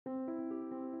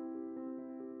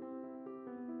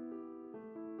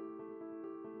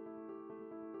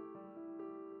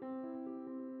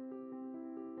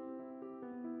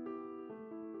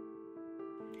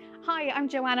Hi, I'm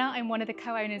Joanna. I'm one of the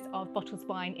co-owners of Bottles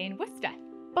Wine in Worcester.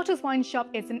 Bottles Wine Shop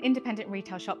is an independent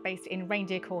retail shop based in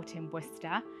Reindeer Court in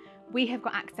Worcester. We have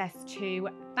got access to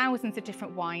thousands of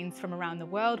different wines from around the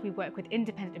world. We work with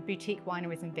independent and boutique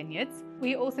wineries and vineyards.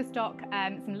 We also stock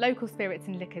some local spirits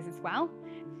and liquors as well.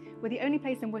 We're the only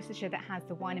place in Worcestershire that has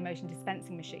the WineEmotion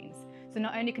dispensing machines. So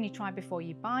not only can you try before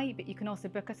you buy, but you can also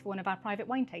book us for one of our private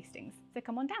wine tastings. So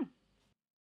come on down.